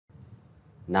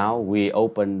Now we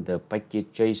open the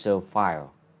packet tracer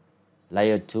file,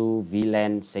 Layer 2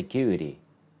 VLAN security.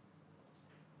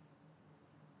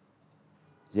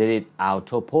 This is our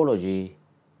topology.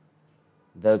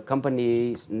 The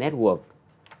company's network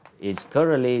is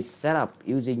currently set up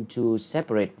using two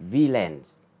separate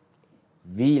VLANs,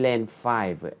 VLAN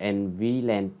 5 and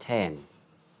VLAN 10.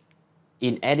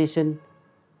 In addition,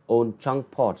 all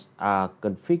trunk ports are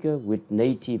configured with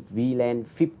native VLAN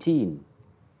 15.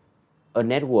 A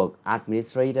network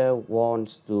administrator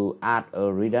wants to add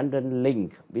a redundant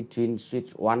link between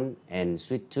switch 1 and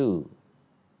switch 2.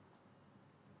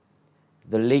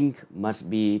 The link must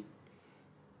be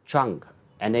trunk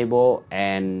enabled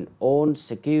and all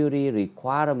security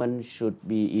requirements should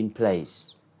be in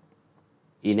place.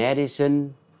 In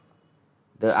addition,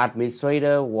 the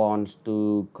administrator wants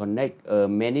to connect a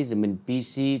management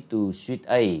PC to switch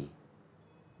A.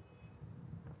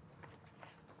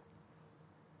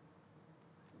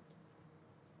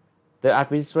 The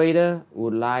administrator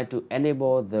would like to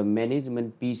enable the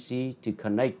management PC to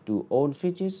connect to all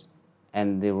switches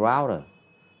and the router,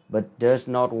 but does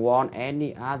not want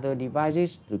any other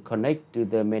devices to connect to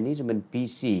the management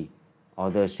PC or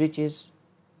the switches.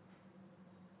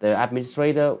 The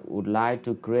administrator would like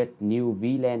to create new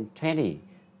VLAN 20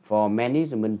 for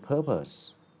management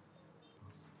purpose.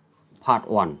 Part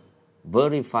 1.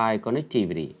 Verify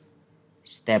connectivity.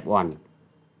 Step 1.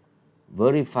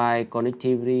 Verify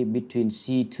connectivity between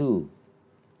C2,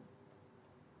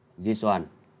 this one,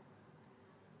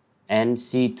 and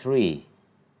C3,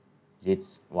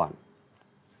 this one.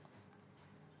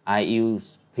 I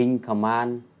use ping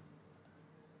command.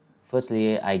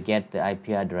 Firstly, I get the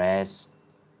IP address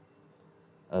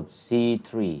of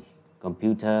C3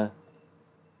 computer,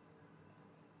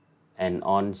 and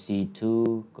on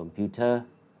C2 computer,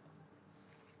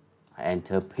 I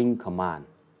enter ping command.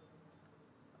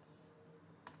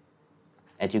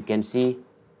 As you can see,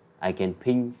 I can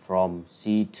ping from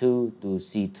C2 to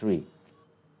C3.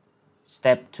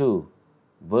 Step 2.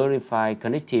 Verify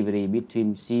connectivity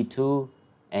between C2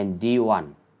 and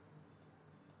D1.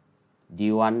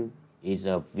 D1 is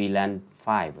a VLAN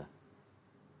 5.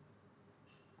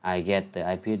 I get the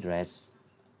IP address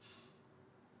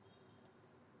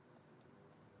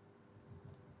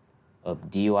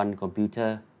of D1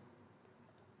 computer,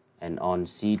 and on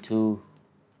C2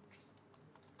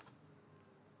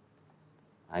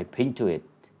 I ping to it.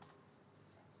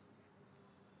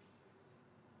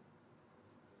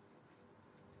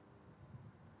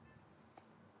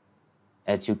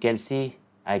 As you can see,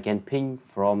 I can ping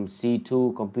from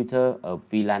C2 computer of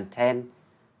VLAN 10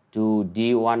 to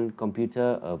D1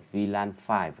 computer of VLAN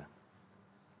 5.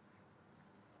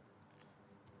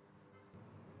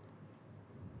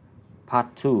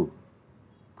 Part 2.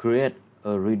 Create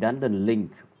a redundant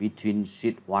link between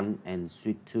switch 1 and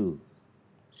switch 2.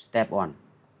 Step 1.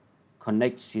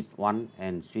 Connect switch 1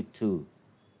 and switch 2.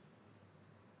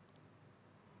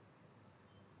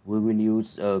 We will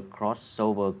use a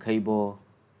crossover cable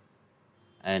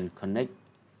and connect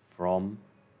from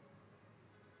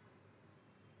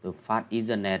the fast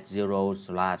Ethernet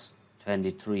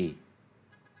 0/23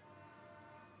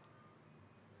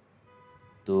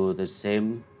 to the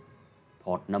same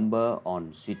port number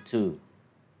on switch 2.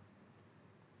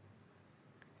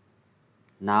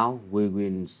 Now we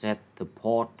will set the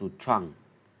port to trunk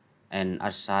and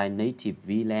assign native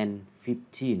VLAN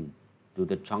 15 to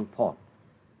the trunk port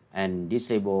and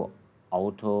disable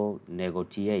auto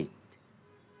negotiate.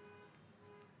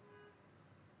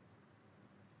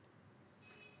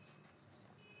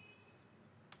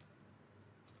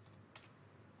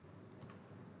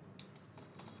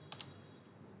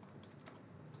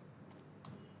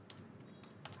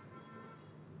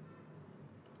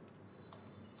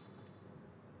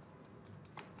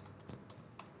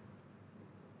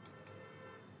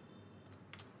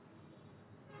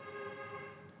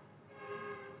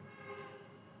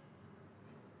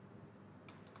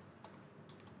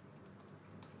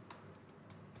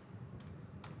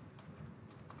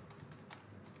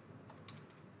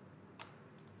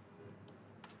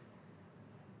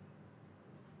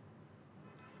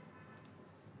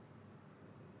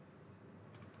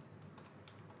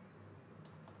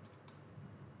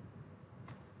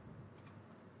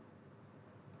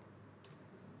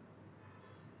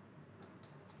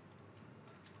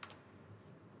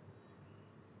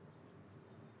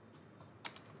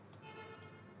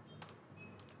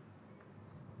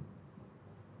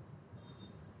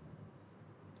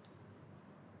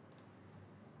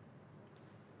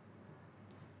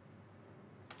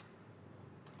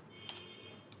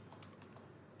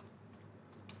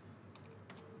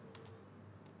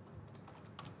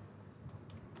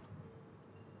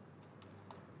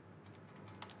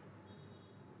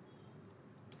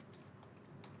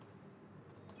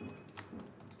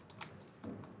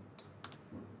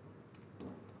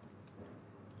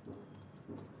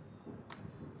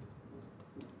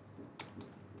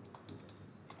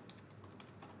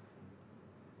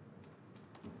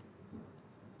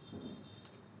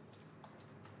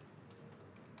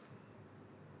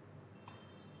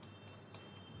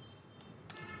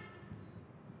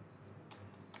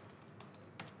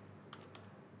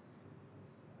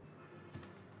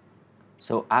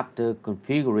 So after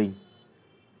configuring,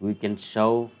 we can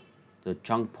show the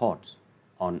trunk ports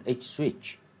on each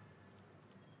switch.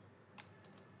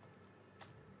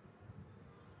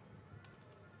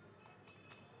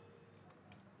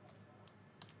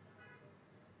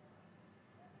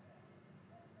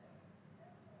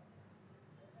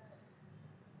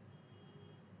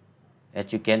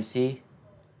 As you can see,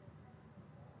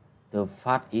 the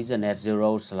FAT Ethernet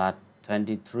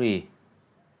 0/23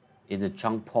 is a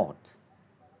trunk port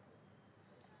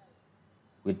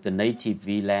with the native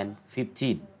VLAN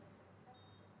 15.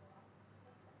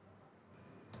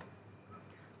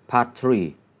 Part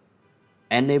 3.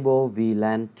 Enable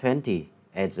VLAN 20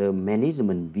 as a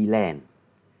management VLAN.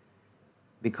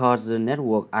 Because the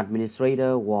network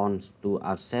administrator wants to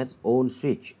access all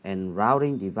switch and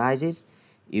routing devices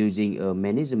using a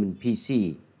management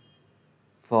PC.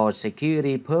 For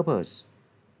security purpose,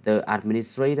 the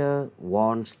administrator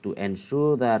wants to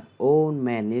ensure that all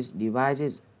managed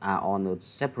devices are on a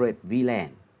separate VLAN.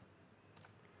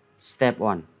 Step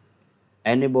 1.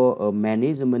 Enable a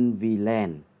management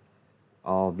VLAN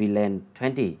or VLAN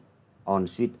 20 on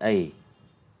switch A.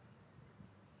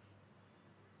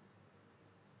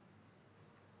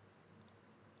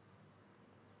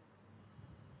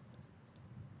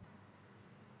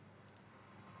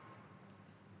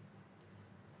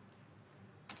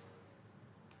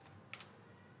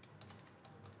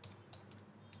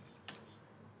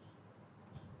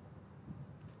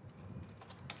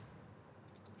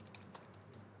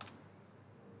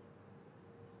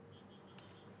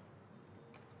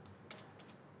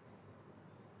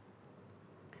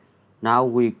 Now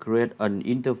we create an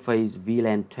interface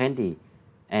VLAN 20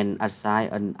 and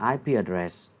assign an IP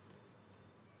address.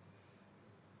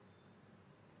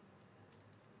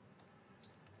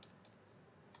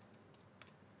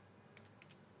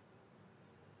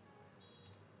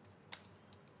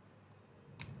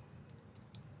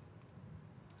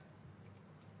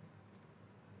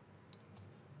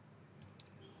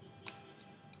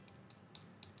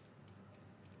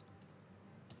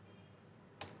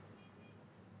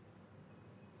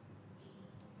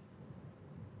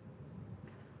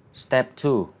 Step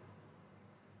 2.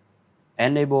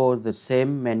 Enable the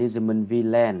same management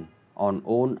VLAN on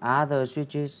all other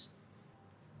switches.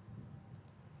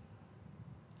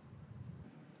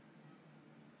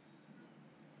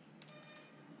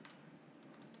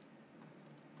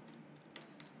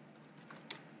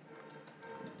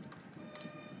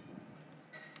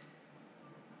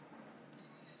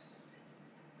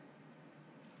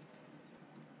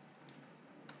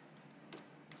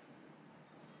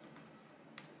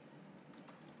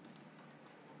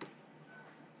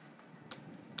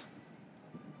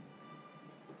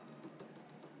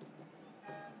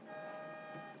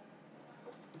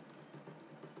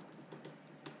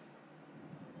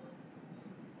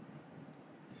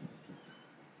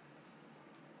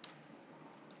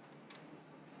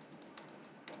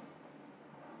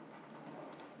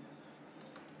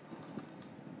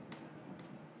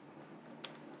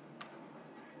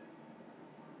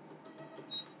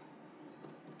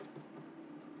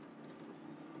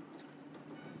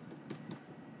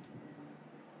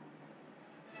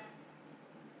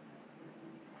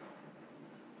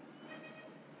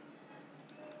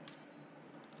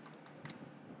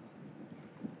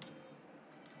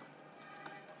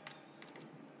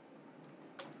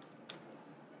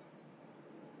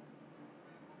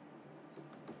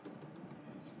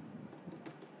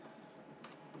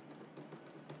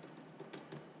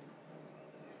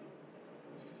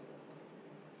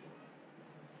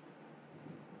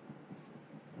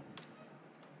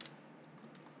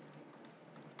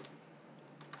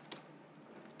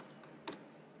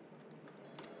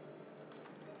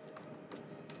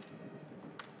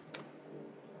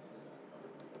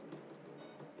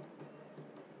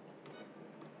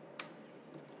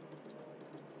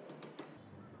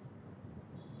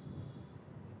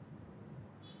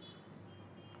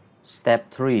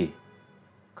 Step 3.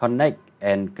 Connect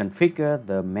and configure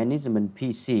the management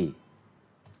PC.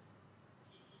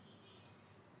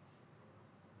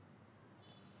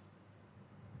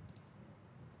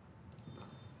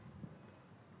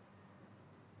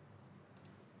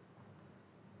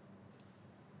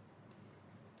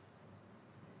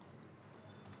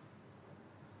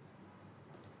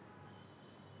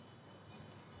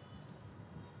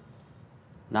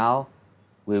 Now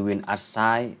we will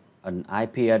assign an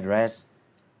IP address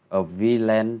of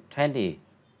VLAN 20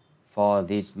 for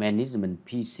this management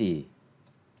PC.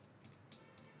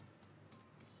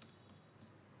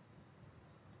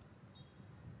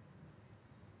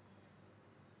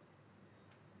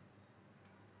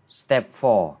 Step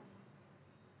 4.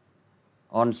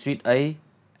 On switch A,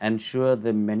 ensure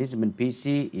the management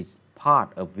PC is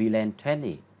part of VLAN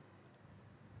 20.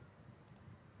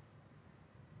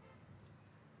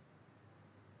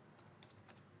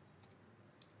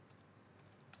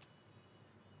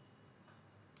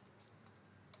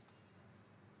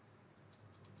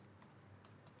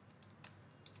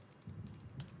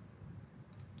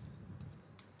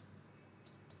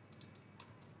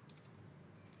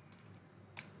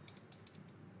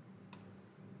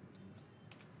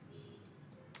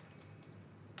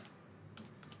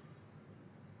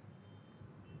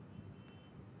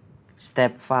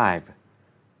 Step 5.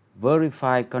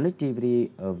 Verify connectivity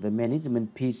of the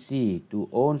management PC to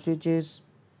all switches.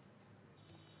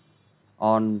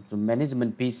 On the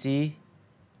management PC,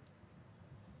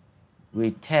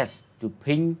 we test to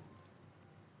ping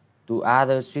to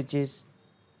other switches.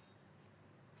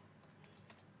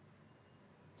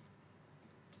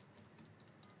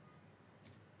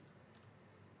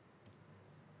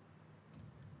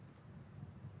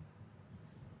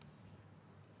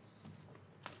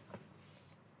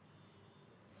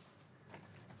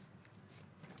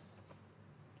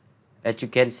 As you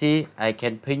can see, I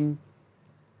can ping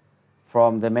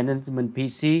from the management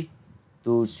PC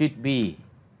to switch B,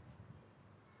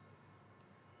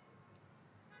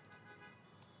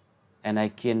 and I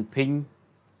can ping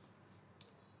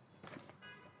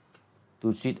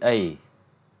to switch A.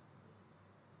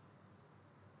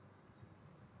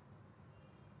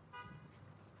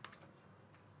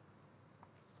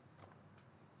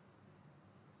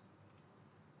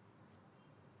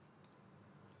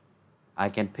 I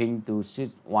can ping to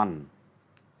switch 1.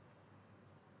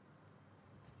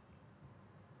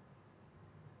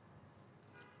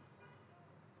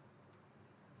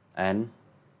 And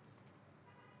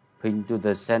ping to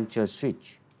the central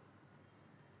switch.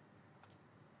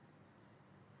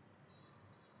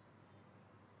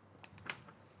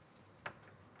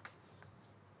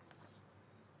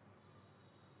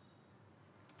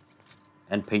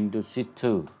 And ping to switch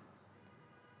 2.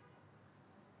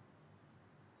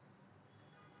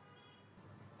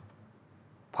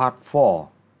 Part 4.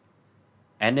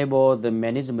 Enable the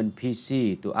management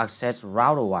PC to access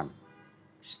router 1.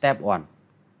 Step 1.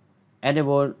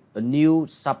 Enable a new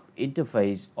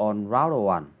sub-interface on router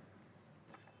 1.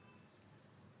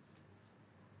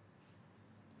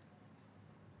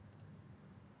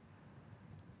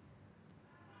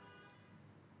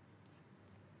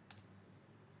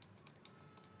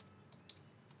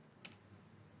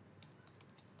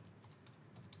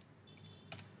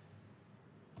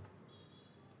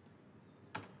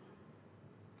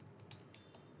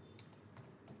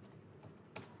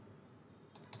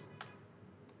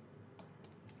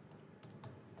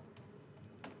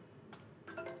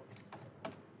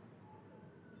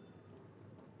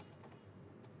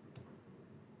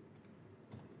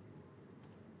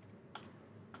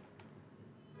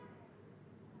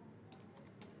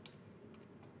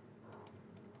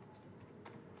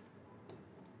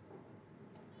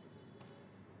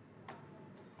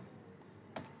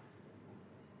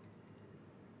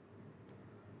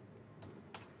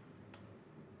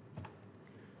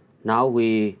 Now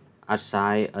we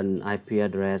assign an IP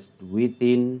address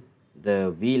within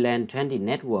the VLAN 20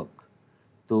 network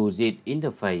to this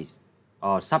interface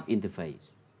or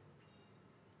sub-interface.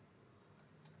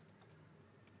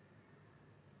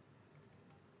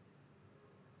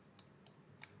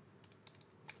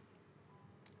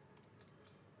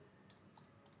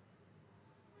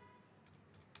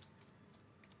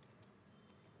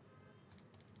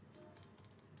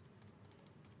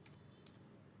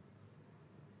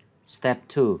 Step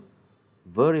 2.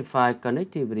 Verify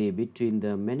connectivity between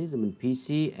the management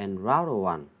PC and router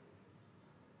 1.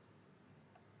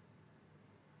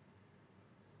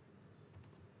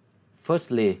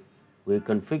 Firstly, we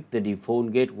configure the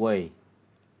default gateway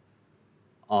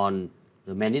on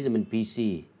the management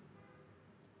PC.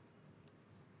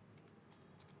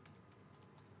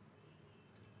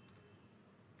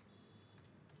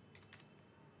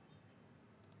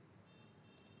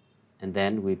 And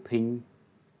then we ping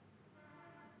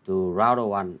to router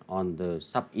 1 on the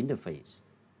sub-interface.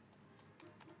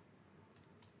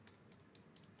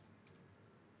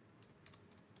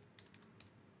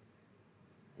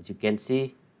 As you can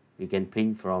see, we can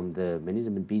ping from the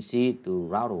management PC to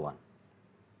router 1.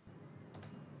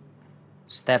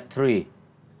 Step 3.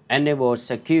 Enable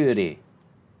security.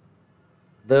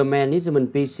 The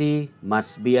management PC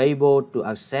must be able to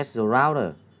access the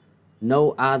router.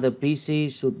 No other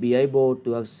PC should be able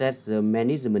to access the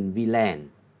management VLAN.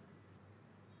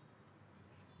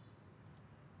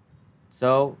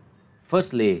 So,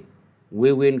 firstly,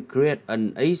 We will create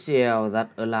an ACL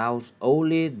that allows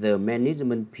only the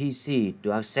management PC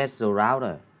to access the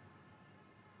router.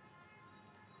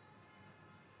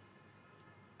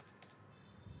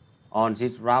 On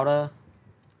this router,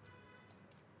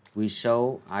 we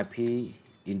show IP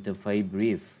interface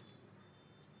brief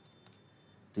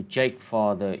to check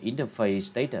for the interface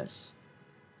status.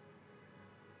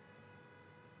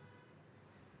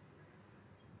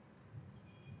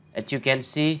 As you can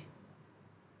see,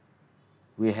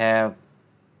 we have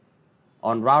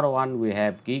on router 1 we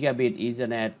have gigabit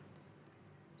Ethernet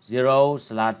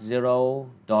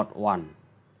 0/0.1,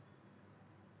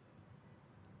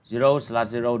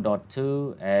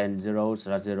 0/0.2, and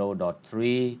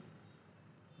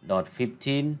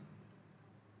 0/0.3.15.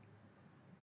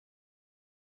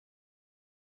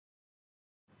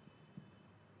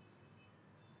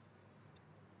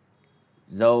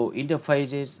 Though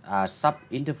interfaces are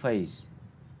sub-interface.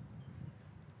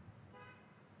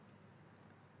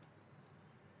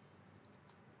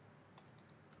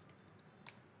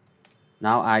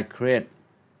 Now I create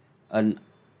an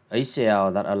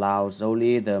ACL that allows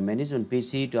only the management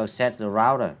PC to access the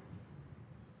router.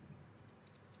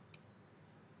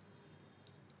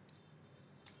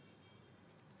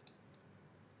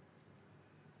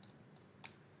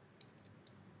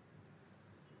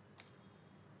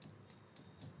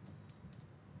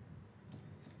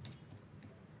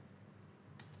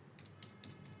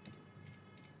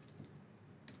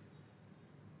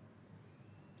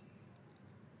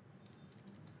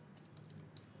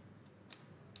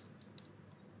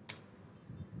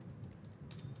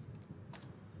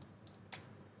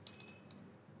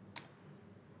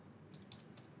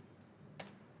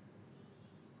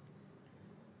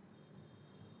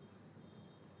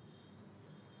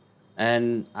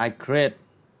 And I create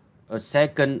a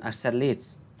second access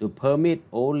list to permit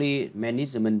only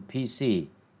management PC.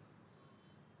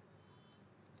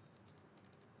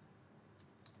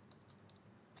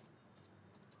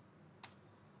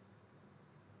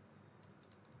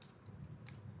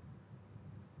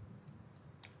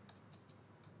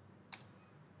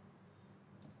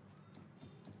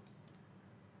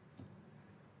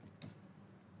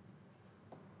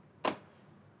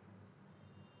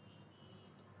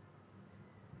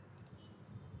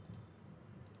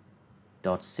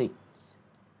 .6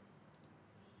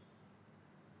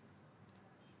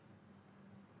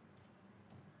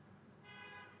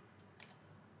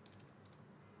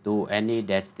 to any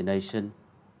destination.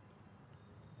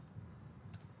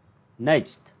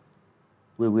 Next,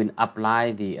 we will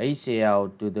apply the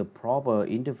ACL to the proper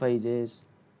interfaces.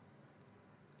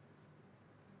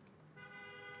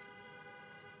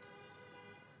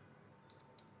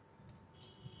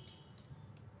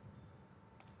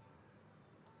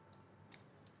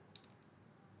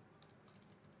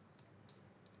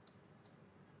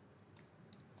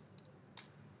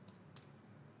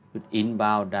 With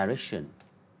inbound direction.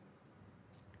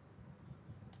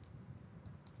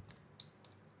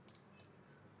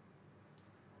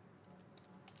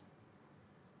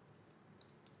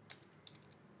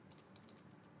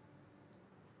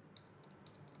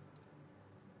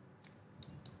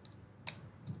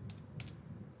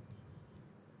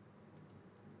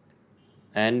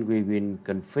 And we will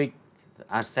configure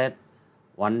the asset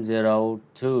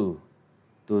 102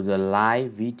 to the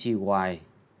live VTY.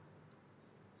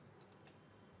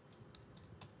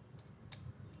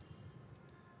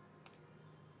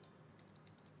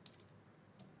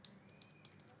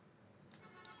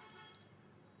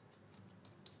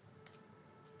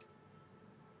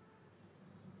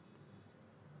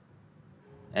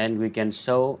 And we can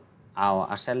show our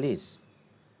asset list.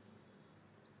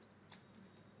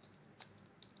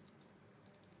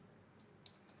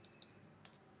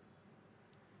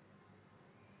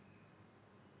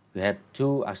 We have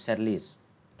two asset lists.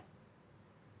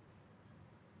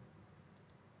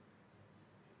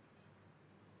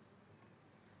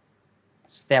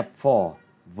 Step 4.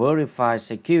 Verify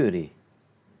security.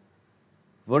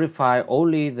 Verify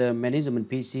only the management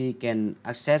PC can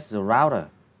access the router.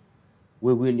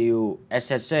 We will use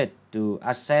SSH to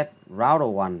access router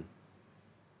 1.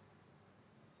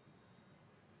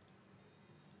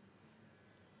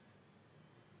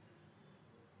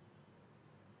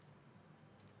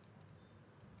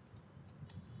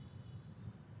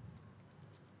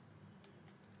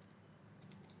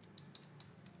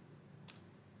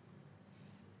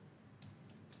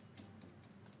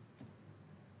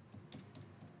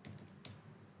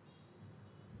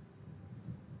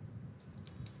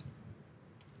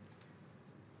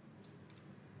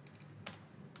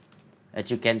 As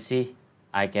you can see,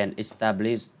 I can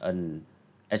establish an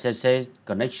SSH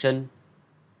connection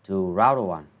to router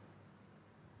 1.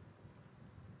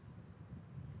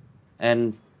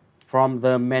 And from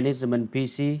the management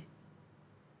PC,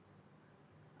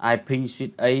 I ping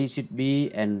switch A, switch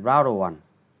B, and router 1.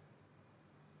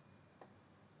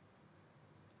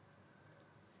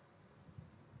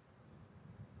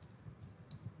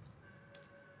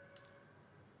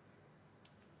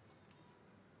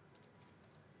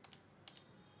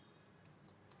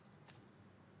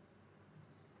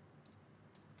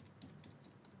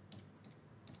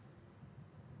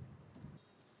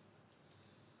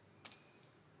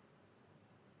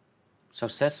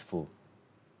 Successful.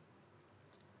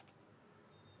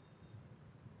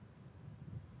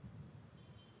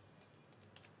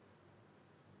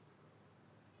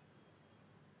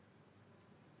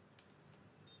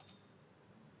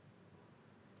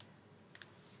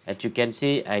 As you can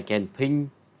see, I can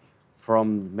ping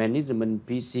from management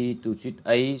PC to switch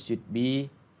A, switch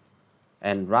B,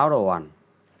 and router 1.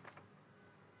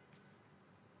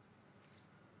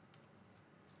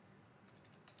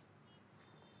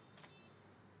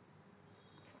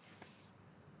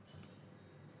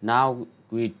 Now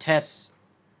we test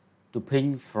to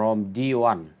ping from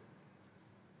D1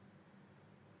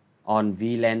 on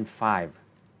VLAN 5.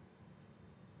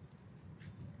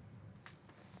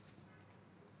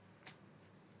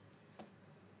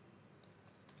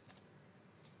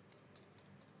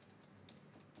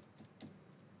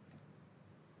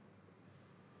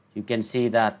 You can see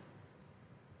that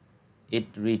it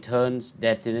returns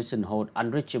destination host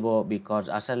unreachable because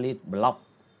Asalit blocked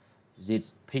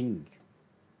this ping.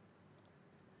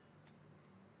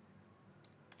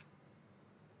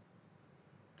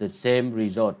 The same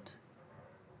result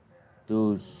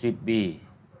to switch B.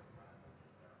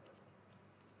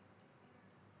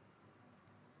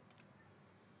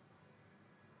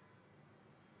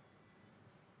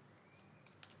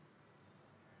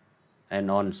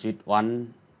 And on switch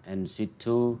 1 and switch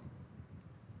 2,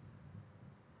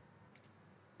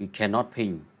 we cannot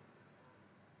ping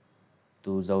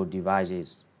to those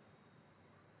devices.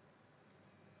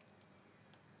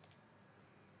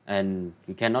 And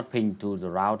we cannot ping to the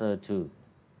router too.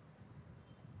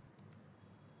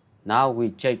 Now we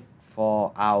check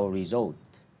for our result.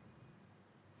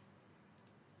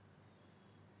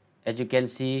 As you can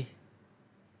see,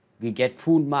 we get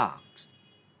full marks.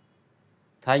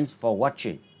 Thanks for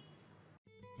watching.